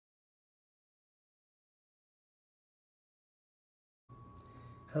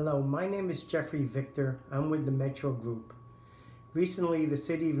Hello, my name is Jeffrey Victor. I'm with the Metro Group. Recently, the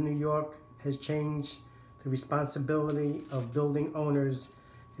City of New York has changed the responsibility of building owners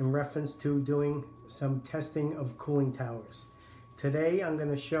in reference to doing some testing of cooling towers. Today, I'm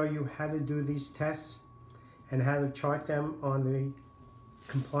going to show you how to do these tests and how to chart them on the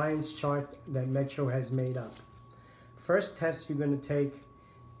compliance chart that Metro has made up. First test you're going to take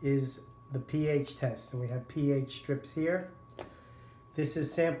is the pH test, and we have pH strips here. This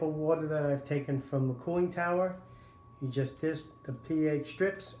is sample water that I've taken from the cooling tower. You just dip the pH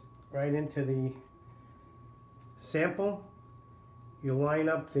strips right into the sample. You line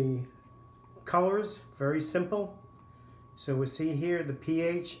up the colors, very simple. So we see here the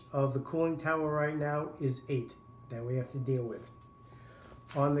pH of the cooling tower right now is 8 that we have to deal with.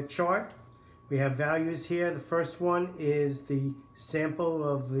 On the chart, we have values here. The first one is the sample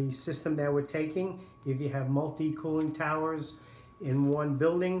of the system that we're taking. If you have multi-cooling towers in one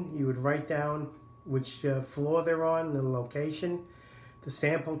building, you would write down which floor they're on, the location, the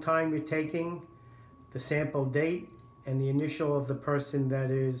sample time you're taking, the sample date, and the initial of the person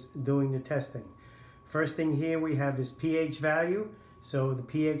that is doing the testing. First thing here we have is pH value. So the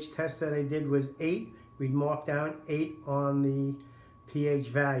pH test that I did was 8. We'd mark down 8 on the pH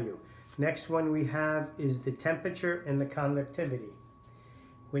value. Next one we have is the temperature and the conductivity.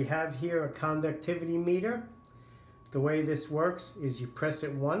 We have here a conductivity meter. The way this works is you press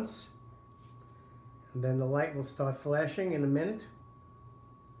it once, and then the light will start flashing in a minute.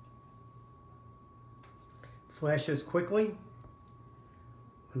 Flashes quickly.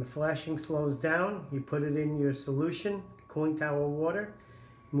 When the flashing slows down, you put it in your solution, cooling tower water,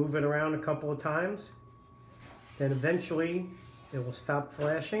 move it around a couple of times. Then eventually it will stop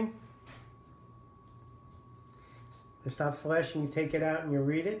flashing. When it stops flashing, you take it out and you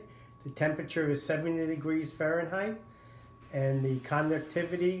read it. The temperature is 70 degrees Fahrenheit and the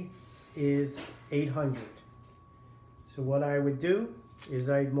conductivity is 800. So what I would do is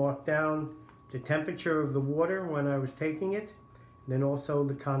I'd mark down the temperature of the water when I was taking it, and then also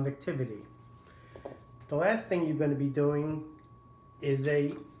the conductivity. The last thing you're going to be doing is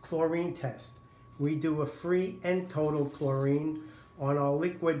a chlorine test. We do a free and total chlorine. On our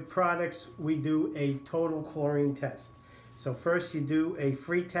liquid products, we do a total chlorine test. So first you do a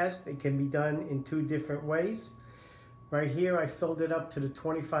free test. It can be done in 2 different ways. Right here I filled it up to the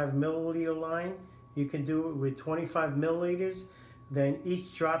 25 milliliter line. You can do it with 25 milliliters. Then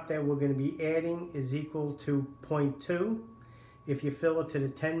each drop that we're going to be adding is equal to 0.2. If you fill it to the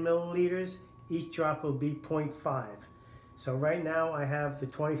 10 milliliters, each drop will be 0.5. So right now I have the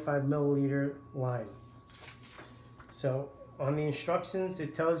 25 milliliter line. So on the instructions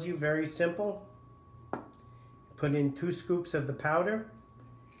it tells you very simple. Put in 2 scoops of the powder,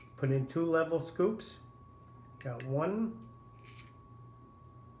 put in 2 level scoops. Got 1,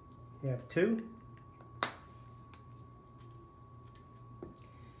 you have 2.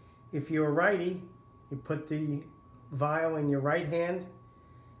 If you're a righty, you put the vial in your right hand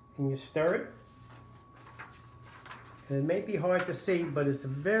and you stir it. And it may be hard to see, but it's a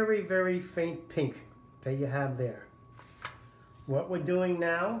very, very faint pink that you have there. What we're doing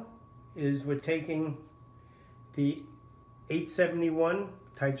now is we're taking the 871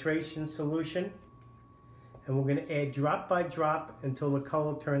 titration solution, and we're going to add drop by drop until the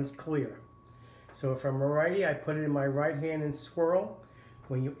color turns clear. So if I'm a righty, I put it in my right hand and swirl.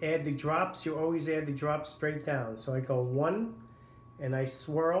 When you add the drops, you always add the drops straight down. So I go 1 and I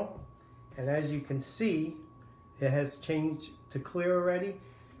swirl, and as you can see, it has changed to clear already.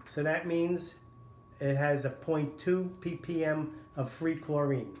 So that means it has a 0.2 ppm of free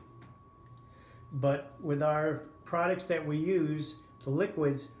chlorine. But with our products that we use, the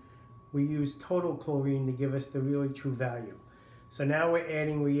liquids, we use total chlorine to give us the really true value. So now we're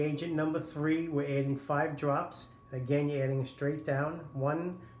adding reagent number 3. We're adding 5 drops. Again, you're adding straight down.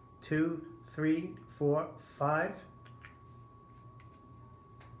 1, 2, 3, 4, 5.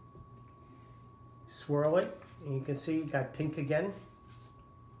 Swirl it, and you can see you got pink again.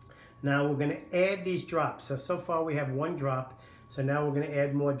 Now we're going to add these drops. So far we have 1 drop. So now we're going to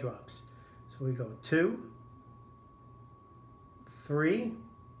add more drops. So we go 2, 3,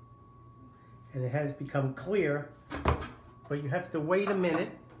 and it has become clear, but you have to wait a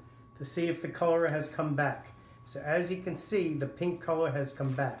minute to see if the color has come back. So as you can see, the pink color has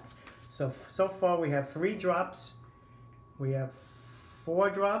come back. So far we have 3 drops, we have 4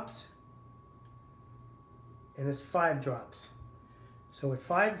 drops, and it's 5 drops. So with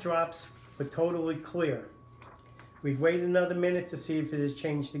 5 drops, we're totally clear. We'd wait another minute to see if it has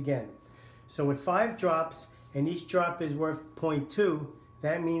changed again. So with 5 drops, and each drop is worth 0.2,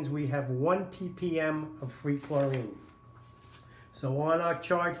 that means we have 1 ppm of free chlorine. So on our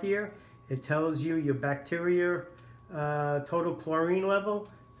chart here, it tells you your bacteria total chlorine level.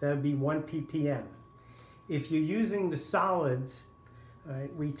 That would be 1 ppm. If you're using the solids,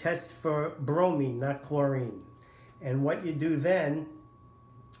 we test for bromine, not chlorine. And what you do then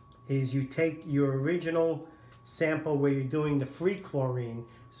is you take your original sample where you're doing the free chlorine.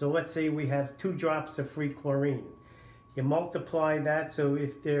 So let's say we have 2 drops of free chlorine. You multiply that, so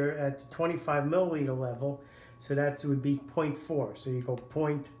if they're at the 25 milliliter level, so that would be 0.4. So you go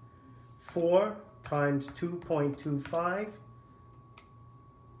 0.4 times 2.25.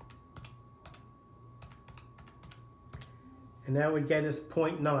 And that would get us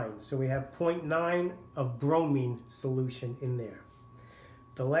 0.9. So we have 0.9 of bromine solution in there.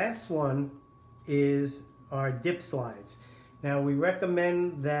 The last one is our dip slides. Now we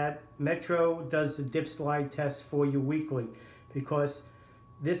recommend that Metro does the dip slide test for you weekly, because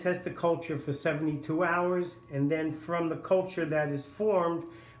this has to culture for 72 hours, and then from the culture that is formed,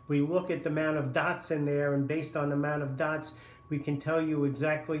 we look at the amount of dots in there, and based on the amount of dots, we can tell you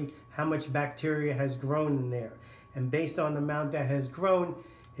exactly how much bacteria has grown in there. And based on the amount that has grown,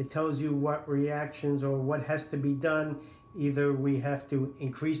 it tells you what reactions or what has to be done. Either we have to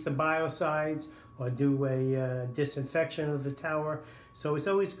increase the biocides or do a disinfection of the tower. So it's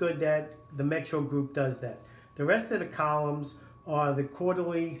always good that the Metro group does that. The rest of the columns are the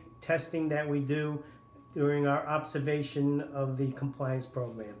quarterly testing that we do during our observation of the compliance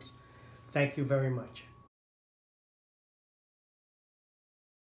programs. Thank you very much.